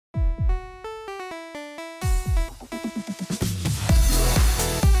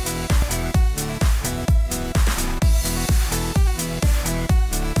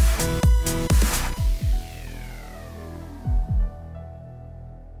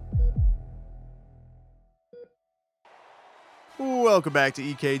Welcome back to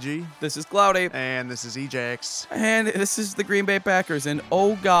EKG. This is Kloudy. And this is EJX. And this is the Green Bay Packers. And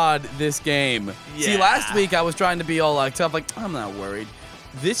oh god, this game. Yeah. See, last week I was trying to be all like tough, like, I'm not worried.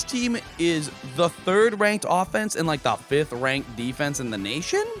 This team is the 3rd ranked offense and like the 5th ranked defense in the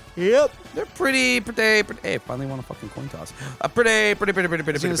nation. Yep. They're pretty. Hey, finally won a fucking coin toss. Pretty. I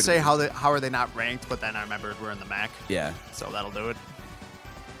was gonna say how are they not ranked, but then I remembered we're in the MAC. Yeah. So that'll do it.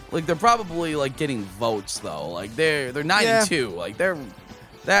 Like they're probably like getting votes though. Like they're 9-2. Like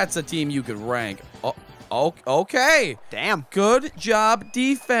that's a team you could rank. Oh, okay. Damn. Good job,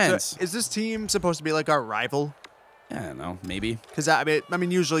 defense. So is this team supposed to be like our rival? I don't know, maybe. Because I mean,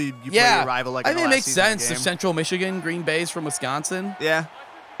 usually you play your rival like. I mean, it makes sense. They're Central Michigan, Green Bay's from Wisconsin. Yeah.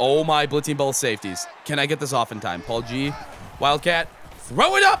 Oh my, blitzing both safeties. Can I get this off in time? Paul G, Wildcat,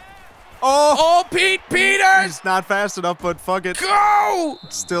 throw it up. Oh, Pete Peters! He's not fast enough, but fuck it. Go!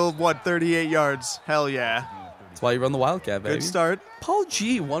 Still, what, 38 yards? Hell yeah. That's why you run the Wildcat, baby. Good start. Paul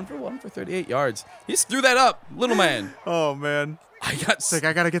G, 1 for 1 for 38 yards. He just threw that up, little man. Oh, man. I got sick.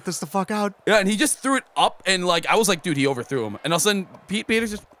 I gotta get this the fuck out. Yeah, and he just threw it up, and like I was like, dude, he overthrew him. And all of a sudden, Pete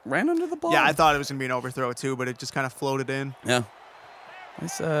Peters just ran under the ball. Yeah, I thought it was gonna be an overthrow too, but it just kind of floated in. Yeah.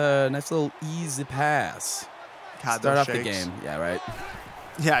 Nice little easy pass. God, start off the game. Yeah, right.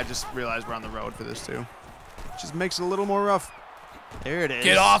 Yeah, I just realized we're on the road for this too. Just makes it a little more rough. There it is.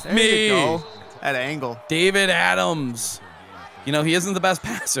 Get off there me! You go. At angle. David Adams. You know, he isn't the best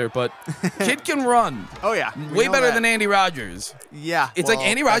passer, but kid can run. Oh, yeah. Way better than Andy Rodgers. Yeah. It's like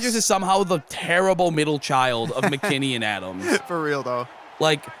Andy Rodgers is somehow the terrible middle child of McKinney and Adams. For real, though.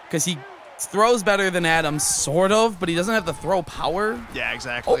 Like, because he throws better than Adams, sort of, but he doesn't have the throw power. Yeah,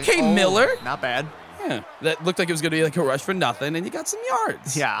 exactly. Okay, Miller. Not bad. Yeah, that looked like it was going to be like a rush for nothing, and you got some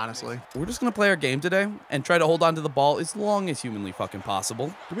yards. Yeah, honestly. We're just going to play our game today and try to hold on to the ball as long as humanly fucking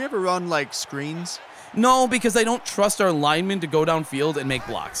possible. Do we ever run, like, screens? No, because I don't trust our linemen to go downfield and make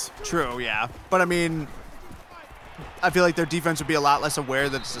blocks. True, yeah. But, I mean, I feel like their defense would be a lot less aware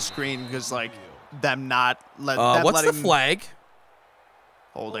that it's a screen because, like, them not letting... What's the flag?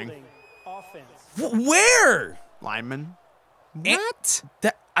 Holding. Where? Lineman. What?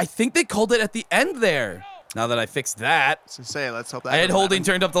 I think they called it at the end there. Now that I fixed that. I was gonna say, let's hope that I had holding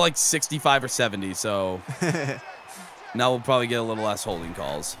turned up to like 65 or 70, so now we'll probably get a little less holding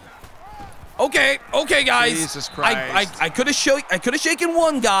calls. Okay, guys. Jesus Christ. I could have shaken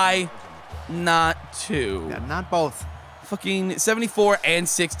one guy, not two. Yeah, not both. Fucking 74 and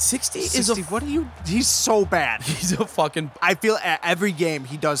 60 is a... What are you... He's so bad. He's a fucking... I feel every game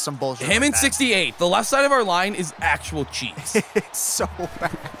he does some bullshit. Him like and that. 68. The left side of our line is actual cheats. It's so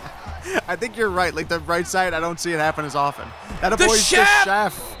bad. I think you're right. Like, the right side, I don't see it happen as often. That the avoids chef! the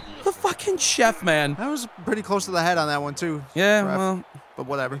chef. The fucking chef, man. That was pretty close to the head on that one, too. Yeah, Ref. well... But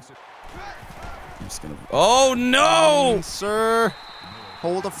whatever. I'm just gonna... Oh, no! Sir.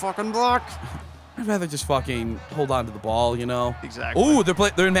 Hold the fucking block. I'd rather just fucking hold on to the ball, you know? Exactly. Ooh,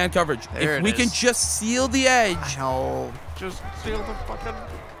 they're in man coverage. There if we can just seal the edge. I know. Just seal the fucking...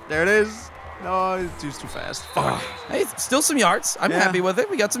 There it is. No, it's too fast. Fuck. Hey, still some yards. I'm happy with it.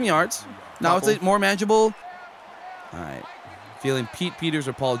 We got some yards. Now it's more manageable. All right. Feeling Pete Peters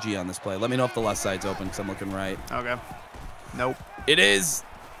or Paul G on this play. Let me know if the left side's open because I'm looking right. Okay. Nope. It is.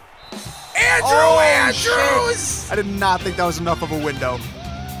 Andrews! Shit. I did not think that was enough of a window.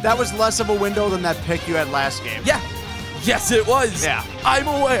 That was less of a window than that pick you had last game. Yeah. Yes, it was. Yeah. I'm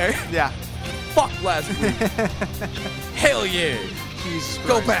aware. Yeah. Fuck last week. Hell yeah. Jesus Christ.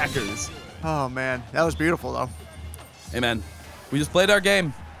 Go Packers. Oh, man. That was beautiful, though. Hey, man. We just played our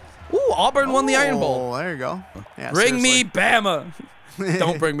game. Ooh, Auburn won the Iron Bowl. Oh, there you go. Yeah, bring me Bama.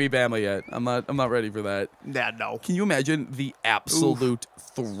 Don't bring me Bama yet. I'm not ready for that. Yeah, no. Can you imagine the absolute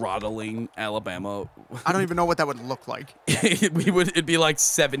throttling Alabama? I don't even know what that would look like. It'd be like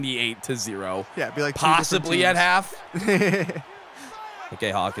 78-0. Yeah, it'd be like possibly at half. Okay,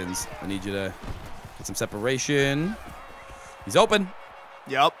 Hawkins, I need you to get some separation. He's open.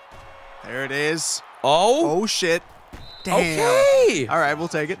 Yep. There it is. Oh. Oh, shit. Damn. Okay. All right, we'll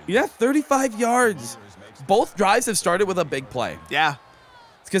take it. Yeah, 35 yards. Both drives have started with a big play. Yeah.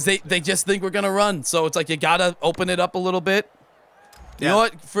 It's because they just think we're going to run. So it's like you got to open it up a little bit. You know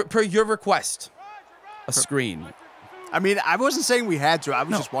what? Per your request, a screen. I mean, I wasn't saying we had to. I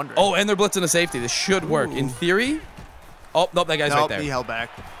was just wondering. Oh, and they're blitzing a safety. This should work. In theory. Oh, nope, that guy's right there. He held back.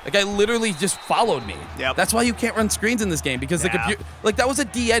 That guy literally just followed me. Yep. That's why you can't run screens in this game because the computer... Like, that was a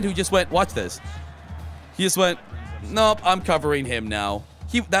DN who just went, watch this. He just went, nope, I'm covering him now.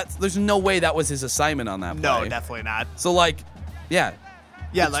 There's no way that was his assignment on that play. No, definitely not. So, like, yeah.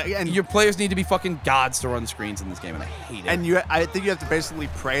 Yeah, like, and your players need to be fucking gods to run screens in this game, and I hate it. And I think you have to basically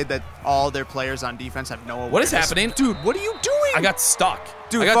pray that all their players on defense have no awareness. What is happening? Dude, what are you doing? I got stuck.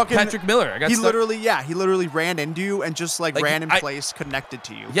 Dude, I got fucking Patrick Miller. I got he stuck. literally ran into you and just like ran in place, connected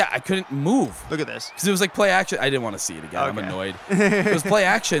to you. Yeah, I couldn't move. Look at this. Because it was like play action. I didn't want to see it again. Okay. I'm annoyed. It was play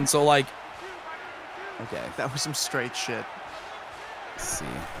action, so like. Okay. That was some straight shit. Let's see.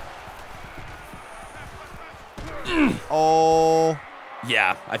 Oh.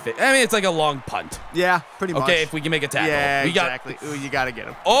 Yeah, I mean, it's like a long punt. Yeah, pretty much. Okay, if we can make a tackle. Yeah, we exactly. Ooh, you gotta get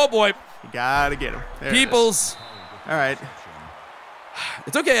him. Oh boy. You gotta get him. There Peoples. All right.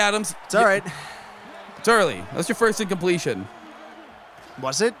 It's okay, Adams. It's all right. It's early. That's your first incompletion.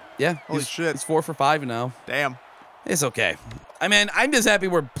 Was it? Yeah. Holy shit. He's 4 for 5 now. Damn. It's okay. I mean, I'm just happy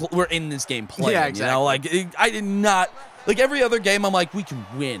we're in this game playing. Yeah, exactly. You know, like I did not like every other game. I'm like, we can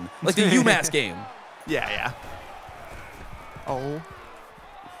win. Like the UMass game. Yeah. Oh.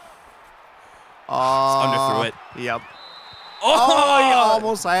 Underthrew it. Yep. Oh, he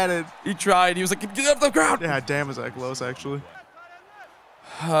almost had it. He tried. He was like, get off the ground. Yeah, damn, was that close, actually.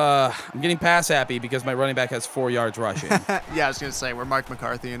 I'm getting pass happy because my running back has 4 yards rushing. Yeah, I was going to say, we're Mark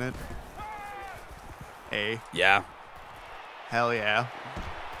McCarthy in it. Yeah. Hell yeah.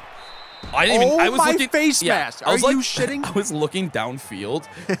 I didn't even. I was my looking. face yeah, mask. I was Are like, you shitting? I was looking downfield.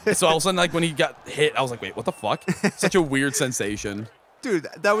 So all of a sudden, like when he got hit, I was like, wait, what the fuck? Such a weird sensation. Dude,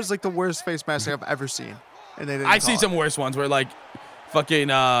 that was like the worst face mask I've ever seen. And they didn't I've seen call some worse ones where like fucking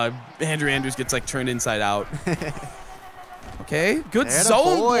Andrew Andrews gets like turned inside out. Okay, good Atta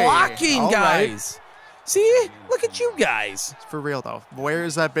zone boy. blocking, All guys. right. See, look at you guys. it. For real, though. Where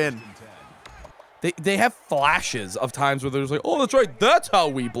has that been? They have flashes of times where they're just like, oh, that's right, that's how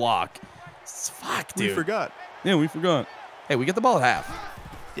we block. Fuck, dude. We forgot. Yeah, we forgot. Hey, we get the ball at half.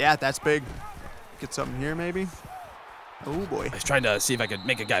 Yeah, that's big. Get something here, maybe? Oh, boy. I was trying to see if I could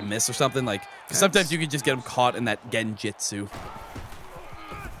make a guy miss or something. Like, 'cause sometimes you can just get him caught in that genjutsu.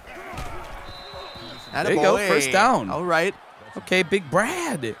 Atta There you go, boy. first down. All right. Okay, Big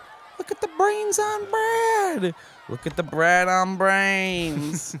Brad. Look at the brains on Brad. Look at the Brad on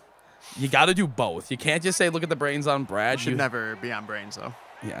brains. You got to do both. You can't just say, look at the brains on Brad. Should never be on brains, though.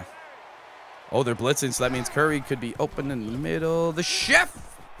 Yeah. Oh, they're blitzing, so that means Curry could be open in the middle. The chef.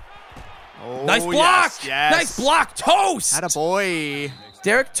 Oh, Nice block. Yes. Nice block. Toast. Atta boy.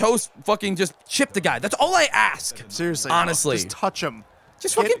 Derek Toast fucking just chipped the guy. That's all I ask. Seriously. Honestly. Just touch him.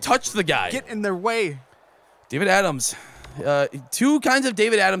 Just fucking touch the guy. Get in their way. David Adams. 2 kinds of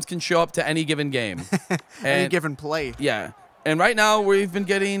David Adams can show up to any given game. Any given play. Yeah. And right now, we've been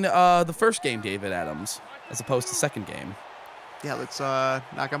getting the first game David Adams as opposed to second game. Yeah, let's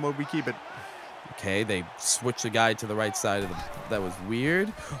knock on wood we keep it. Okay, they switched the guy to the right side of the... That was weird.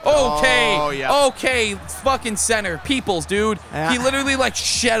 Okay. Oh, yeah. Okay, fucking center. Peoples, dude. Yeah. He literally, like,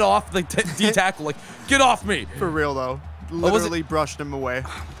 shed off the D-tackle. Like, get off me. For real, though. was Literally brushed him away.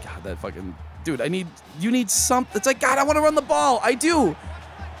 Oh, my God, that fucking... Dude, you need something. It's like, God, I want to run the ball. I do.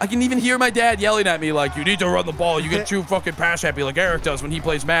 I can even hear my dad yelling at me like, you need to run the ball. You get too fucking pass happy like Eric does when he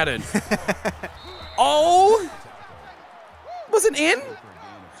plays Madden. Oh. Was it in?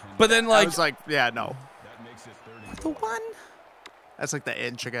 But then, like... I was like, yeah, no. The one? That's like the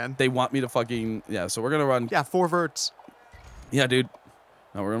inch again. They want me to fucking... Yeah, so we're going to run... Yeah, 4 verts. Yeah, dude.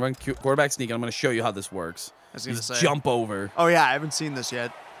 No, we're going to run quarterback sneak, and I'm going to show you how this works. I was going to say. Jump over. Oh, yeah, I haven't seen this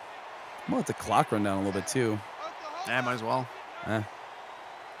yet. I'm going to let the clock run down a little bit, too. Yeah, might as well. Okay.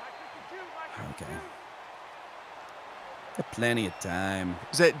 Got plenty of time.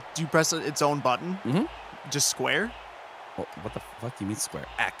 Do you press its own button? Mm-hmm. Just square? Oh, what the fuck do you mean square?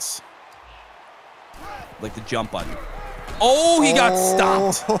 X. Like the jump button. Oh, he got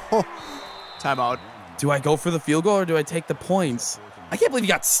stopped. Timeout. Do I go for the field goal or do I take the points? I can't believe he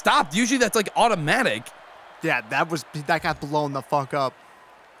got stopped. Usually that's like automatic. Yeah, that got blown the fuck up.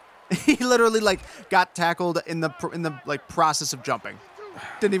 He literally like got tackled in the like process of jumping.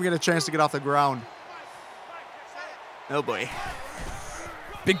 Didn't even get a chance to get off the ground. Oh boy.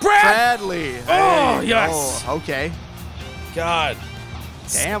 Big Brad! Bradley. Oh, Hey. yes. Oh, okay. God.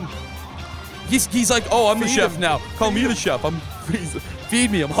 Damn. He's like, oh, I'm the Feed chef him. now. Call me the chef.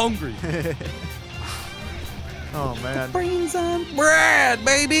 Feed me. I'm hungry. Oh man. Brains on Brad,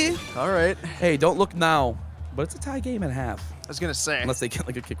 baby. All right. Hey, don't look now. But it's a tie game at half. I was gonna say. Unless they get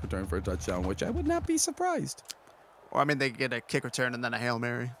like a kick return for a touchdown, which I would not be surprised. Or I mean, they get a kick return and then a Hail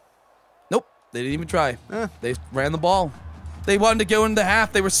Mary. Nope. They didn't even try. Eh. They ran the ball. They wanted to go into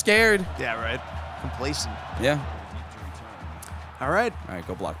half. They were scared. Yeah, right. Complacent. Yeah. All right. All right,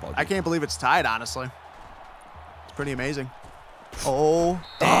 go block ball. I can't believe it's tied, honestly. It's pretty amazing. Oh,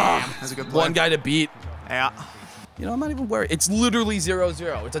 damn. That's a good play. One guy to beat. Yeah. You know, I'm not even worried. It's literally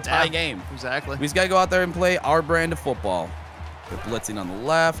 0-0. It's a tie game. Exactly. We just got to go out there and play our brand of football. They're blitzing on the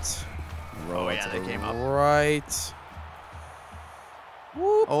left. Oh, yeah, they came up. Right.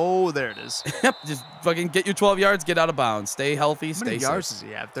 Whoop. Oh, there it is. Yep, just fucking get your 12 yards, get out of bounds. Stay healthy, How many stay yards safe. does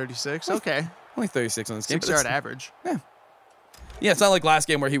he have? 36? Okay. Only 36 on this game. 6-yard average. Yeah. Yeah, it's not like last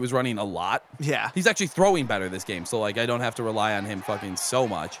game where he was running a lot. Yeah. He's actually throwing better this game, so like I don't have to rely on him fucking so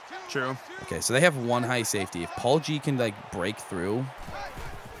much. True. Okay, so they have one high safety. If Paul G can like break through.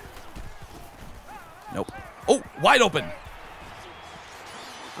 Nope. Oh, wide open.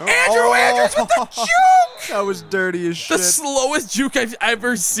 Andrews with the juke! That was dirty as shit. The slowest juke I've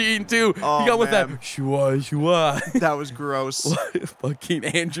ever seen, too. Oh, he got with that man. shua. That was gross. Fucking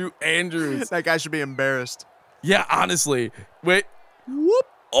Andrews. That guy should be embarrassed. Yeah, honestly. Wait. Whoop.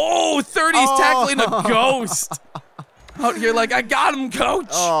 Oh, 30's tackling a ghost. Out here like, I got him, coach.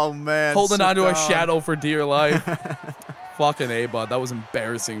 Oh, man. Holding onto a shadow for dear life. Fucking A, bud. That was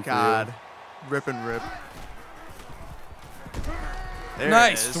embarrassing God. for you. Rip and rip. There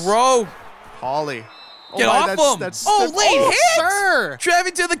Nice it is. throw. Holly. Get off him. Late hit. Sir.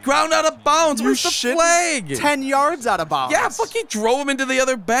 Driving to the ground out of bounds. You Where's the shit flag? 10 yards out of bounds. Yeah, fucking drove him into the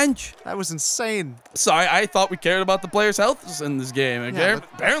other bench. That was insane. Sorry, I thought we cared about the players' health in this game. Yeah,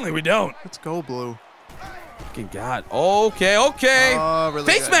 Apparently we don't. Let's go, Blue. Fucking God. Okay. Oh, really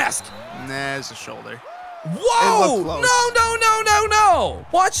Face good. mask. Nah, it's a shoulder. Whoa. It looked close. No.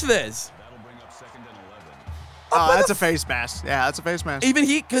 Watch this. Oh, that's a face mask. Yeah, that's a face mask.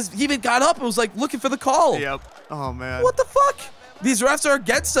 Because he even got up and was like looking for the call. Yep. Oh, man. What the fuck? These refs are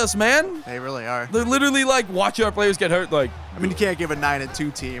against us, man. They really are. They're literally like watching our players get hurt. Like, I mean, you can't give a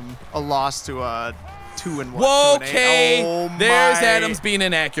 9-2 team a loss to a 2-1. whoa, okay. Oh, There's my. Adams being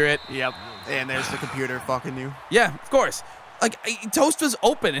inaccurate. Yep. And there's the computer fucking you. Yeah, of course. Like, Toast was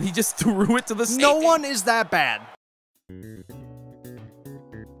open and he just threw it to the safety. No one is that bad.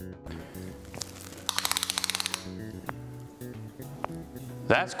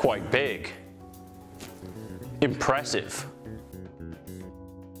 That's quite big. Impressive.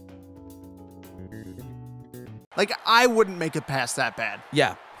 Like, I wouldn't make it past that bad.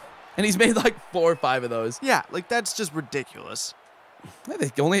 Yeah. And he's made like 4 or 5 of those. Yeah, like, that's just ridiculous. Yeah,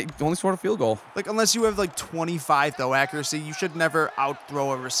 they only scored a field goal. Like, unless you have, like, 25 throw accuracy, you should never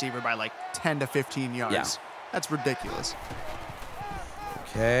outthrow a receiver by, like, 10 to 15 yards. Yeah. That's ridiculous.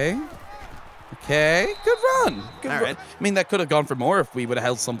 Okay. Good run. Good All run. right. I mean, that could have gone for more if we would have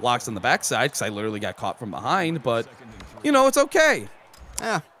held some blocks on the backside because I literally got caught from behind. But, you know, it's okay.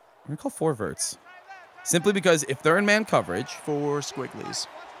 Yeah. I'm going to call 4 verts. Simply because if they're in man coverage. 4 squigglies.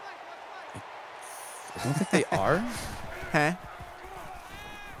 I don't think they are. Huh?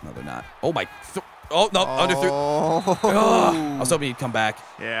 No, they're not. Oh, my. Oh, no. Underthrew. Oh. I was hoping he'd come back.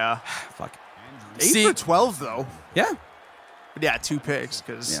 Yeah. Fuck. 8 for 12, though. Yeah. But yeah, 2 picks,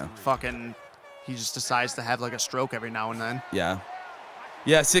 because Yeah. fucking he just decides to have, like, a stroke every now and then. Yeah.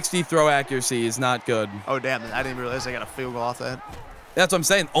 Yeah, 60 throw accuracy is not good. Oh, damn. I didn't realize I got a field goal off that. That's what I'm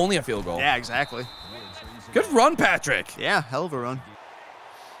saying. Only a field goal. Yeah, exactly. Good run, Patrick. Yeah, hell of a run.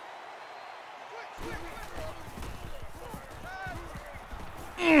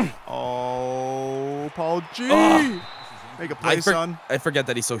 Oh, Paul G. Make a play, son. I forget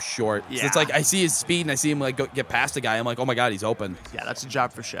that he's so short. So Yeah. it's like I see his speed and I see him like get past the guy. I'm like, oh my God, he's open. Yeah, that's a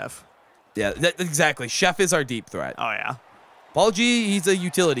job for Chef. Yeah, exactly. Chef is our deep threat. Oh, yeah. Paul G, he's a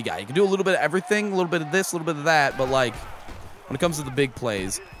utility guy. He can do a little bit of everything, a little bit of this, a little bit of that, but like when it comes to the big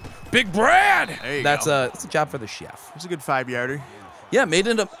plays, Big Brad. There you that's go. a job for the chef. It's a good 5-yarder. Yeah, made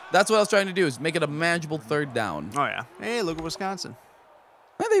it. That's what I was trying to do is make it a manageable 3rd down. Oh, yeah. Hey, look at Wisconsin.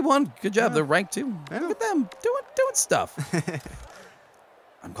 Yeah, they won. Good job. Yeah. They're ranked too. Yeah. Look at them doing stuff.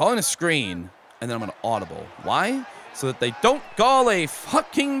 I'm calling a screen, and then I'm going to audible. Why? So that they don't call a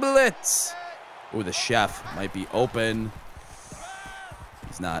fucking blitz. Ooh, the chef might be open.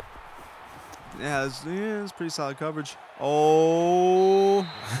 He's not. Yeah, it's pretty solid coverage. Oh,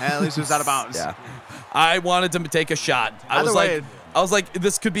 at least it was out of bounds. Yeah. I wanted to take a shot. I was like,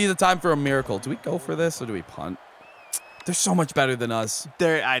 this could be the time for a miracle. Do we go for this or do we punt? They're so much better than us.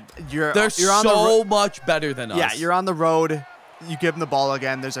 They're They're on so much better than us. Yeah, you're on the road. You give them the ball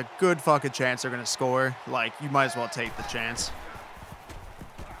again. There's a good fucking chance they're gonna score. Like, you might as well take the chance.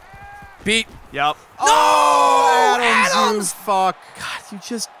 Pete. Yep. No! Oh, Adams! You fuck. God, you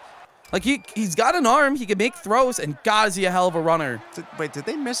just like he's got an arm. He can make throws, and God, is he a hell of a runner. Wait, did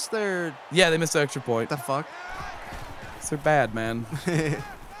they miss their? Yeah, they missed the extra point. The fuck? They're bad, man.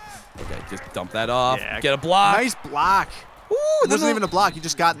 Okay, just dump that off. Yeah, Get a block. Nice block. Ooh, It wasn't even a block. He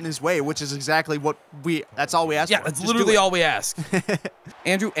just got in his way, which is exactly what that's all we asked for. Yeah, that's Just do literally it. all we ask.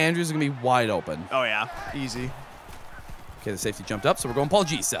 Andrews is gonna be wide open. Oh yeah, easy. Okay, the safety jumped up, so we're going Paul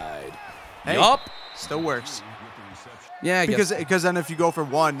G side. Hey, Yup. still works. Yeah, I guess. Because then if you go for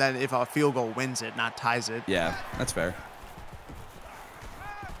one, then if a field goal wins it, not ties it. Yeah, that's fair.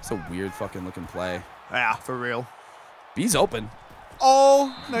 It's a weird fucking looking play. Yeah, for real. B's open.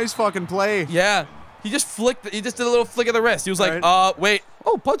 Oh, nice fucking play. Yeah. He just flicked. He just did a little flick of the wrist. He was like, wait.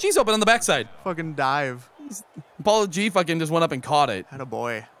 Oh, Paul G's open on the backside. Fucking dive. Paul G fucking just went up and caught it.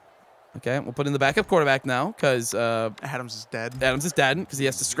 Attaboy. Okay, we'll put in the backup quarterback now because Adams is dead. Adams is dead because he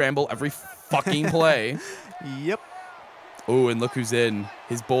has to scramble every fucking play. Yep. Oh, and look who's in.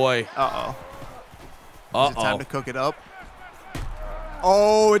 His boy. Uh-oh. Uh-oh. Is it time to cook it up?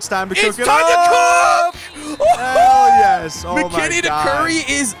 Oh, it's time to cook it up. It's time to cook! Hell yes. Oh, McKinney my God. to Curry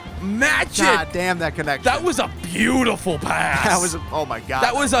is matching. God damn that connection. That was a beautiful pass. That was, oh my God.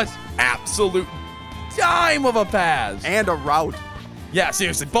 That was an absolute dime of a pass. And a route. Yeah,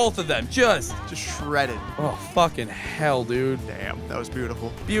 seriously, both of them just shredded. Oh, fucking hell, dude. Damn, that was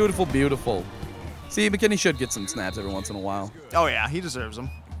beautiful. Beautiful, beautiful. See, McKinney should get some snaps every once in a while. Oh, yeah, he deserves them.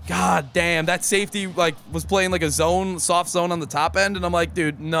 God damn, that safety like was playing like a zone, soft zone on the top end, and I'm like,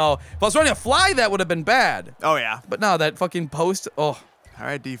 dude, no. If I was running a fly, that would have been bad. Oh, yeah. But no, that fucking post, oh. All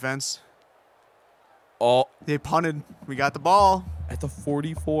right, defense. Oh. They punted. We got the ball. At the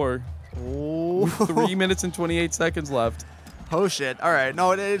 44. Oh. With 3 minutes and 28 seconds left. Oh, shit. All right.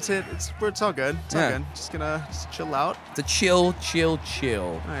 No, it's all good. It's all Yeah. good. Just chill out. It's a chill, chill,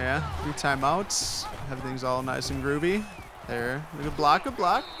 chill. Oh, yeah. 3 timeouts. Everything's all nice and groovy. There. Good block, good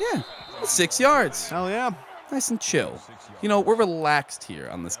block. Yeah. 6 yards. Hell yeah. Nice and chill. You know, we're relaxed here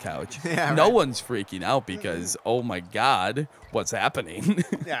on this couch. Yeah, no right. one's freaking out because, oh my God, what's happening?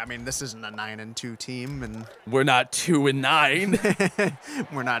 Yeah, I mean, this isn't a 9-2 team, and We're not 2-9.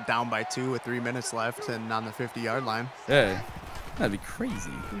 we're not down by 2 with 3 minutes left and on the 50-yard line. Yeah. That'd be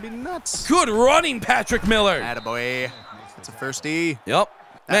crazy. It'd be nuts. Good running, Patrick Miller. Attaboy. It's a first E. Yep.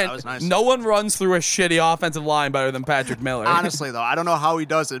 That Man, was nice. no one runs through a shitty offensive line better than Patrick Miller. Honestly, though, I don't know how he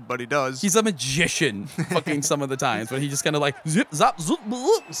does it, but he does. He's a magician fucking some of the times, but he just kind of like zip, zap, zoop,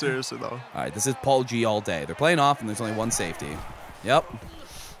 bloop. Seriously, though. All right, this is Paul G all day. They're playing off, and there's only one safety. Yep.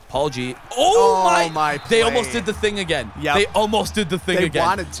 Paul G. Oh, my. They play. almost did the thing again. Yep. They almost did the thing They again.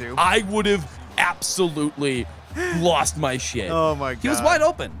 wanted to. I would have absolutely lost my shit. Oh, my God. He was wide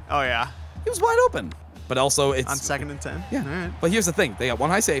open. Oh, yeah. He was wide open. But also, it's... On 2nd and 10? Yeah. All right. But here's the thing. They got one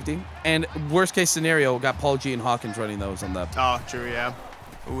high safety, and worst case scenario, got Paul G and Hawkins running those on the... Oh, true, yeah.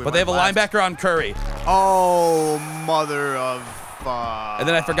 Ooh, But they have a linebacker on Curry. Oh, mother of... And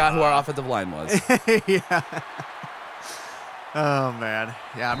then I forgot who our offensive line was. Yeah. Oh, man.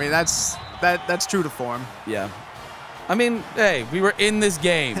 Yeah, I mean, that's true to form. Yeah. I mean, hey, we were in this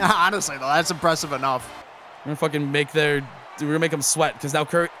game. Honestly, though, that's impressive enough. We're gonna fucking make their... We're gonna make them sweat, because now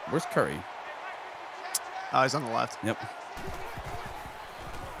Curry... Where's Curry? Oh, he's on the left. Yep.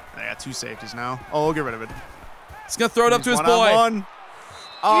 They got 2 safeties now. Oh, get rid of it. He's gonna throw it up to his boy. One-on-one.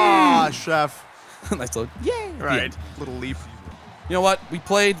 Ah, chef. Nice little... Yay! Right. Little leap. You know what? We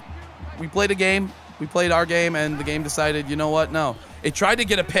played a game. We played our game, and the game decided, you know what? No. It tried to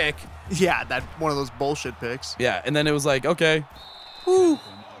get a pick. Yeah, that one of those bullshit picks. Yeah, and then it was like, okay. Woo.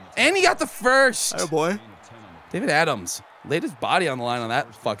 And he got the first. Oh, boy. David Adams laid his body on the line on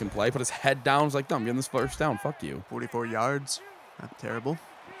that fucking play, put his head down, was like, no, I'm getting this first down. Fuck you. 44 yards. Not terrible.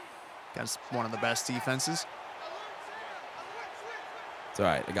 That's one of the best defenses. It's all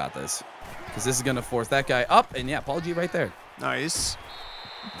right. I got this. Because this is going to force that guy up. And, yeah, Paul G right there. Nice.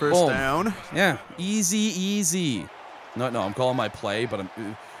 First Boom. down. Yeah. Easy, easy. No, I'm calling my play, but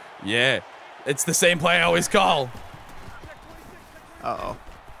I'm... yeah. It's the same play I always call. Uh-oh.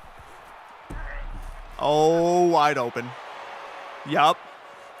 Oh, wide open. Yup.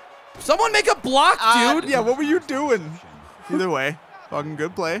 Someone make a block, dude. Yeah, what were you doing? Either way, fucking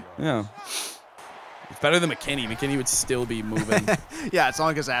good play. Yeah. It's better than McKinney. McKinney would still be moving. Yeah, it's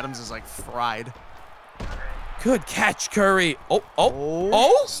only because Adams is, like, fried. Good catch, Curry.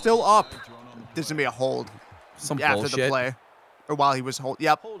 Oh. Still up. There's going to be a hold. Some after bullshit. the play. Or while he was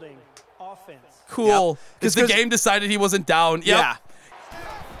Yep. Holding offense. Cool. Because It's the 'cause- game decided he wasn't down. Yep. Yeah.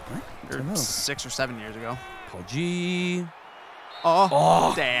 I don't know. 6 or 7 years ago. Paul G.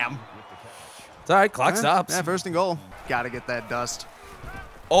 Oh, damn. It's all right. Clock stops. Yeah, 1st and goal. Got to get that dust.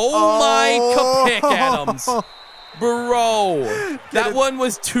 Oh, my pick, Adams. Bro. That one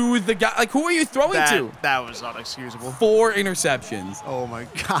was to the guy. Like, who are you throwing to? That was unexcusable. 4 interceptions. Oh, my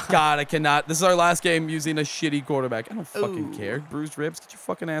God. God, I cannot. This is our last game using a shitty quarterback. I don't fucking care. Bruised ribs. Get your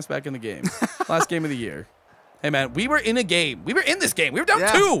fucking ass back in the game. Last game of the year. Hey, man, we were in a game. We were in this game. We were down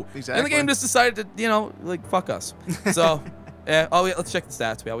 2. Exactly. And the game just decided to, you know, like, fuck us. So, yeah. Oh, yeah, let's check the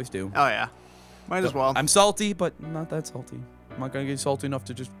stats. We always do. Oh, yeah. Might as well. I'm salty, but not that salty. I'm not going to get salty enough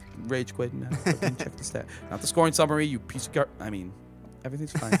to just rage quit and check the stat. Not the scoring summary, you piece of I mean,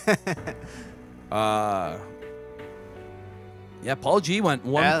 everything's fine. Yeah, Paul G went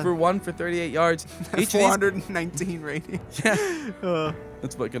 1 for 1 for 38 yards. 419 rating. Yeah.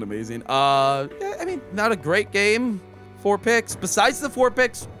 That's fucking amazing. Yeah, I mean, not a great game. 4 picks. Besides the 4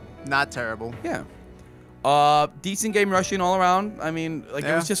 picks, not terrible. Yeah. Decent game rushing all around. I mean, like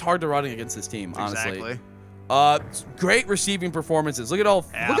it was just hard to run against this team, honestly. Exactly. Great receiving performances. Look at all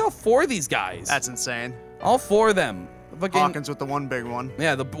 4 of these guys. That's insane. All 4 of them. Fucking, Hawkins with the one big one.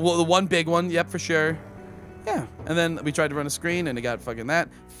 Yeah, the one big one. Yep, for sure. Yeah, and then we tried to run a screen, and it got fucking that.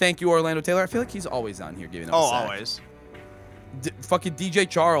 Thank you, Orlando Taylor. I feel like he's always on here giving them a sack. Always. Fucking DJ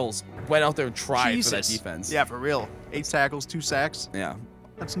Charles went out there and tried for that defense. Yeah, for real. 8 tackles, 2 sacks. Yeah.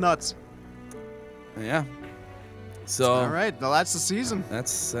 That's nuts. Yeah. So. All right, well, that's the season.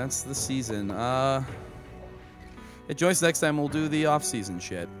 That's the season. Join us next time. We'll do the off-season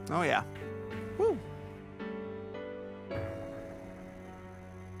shit. Oh, yeah.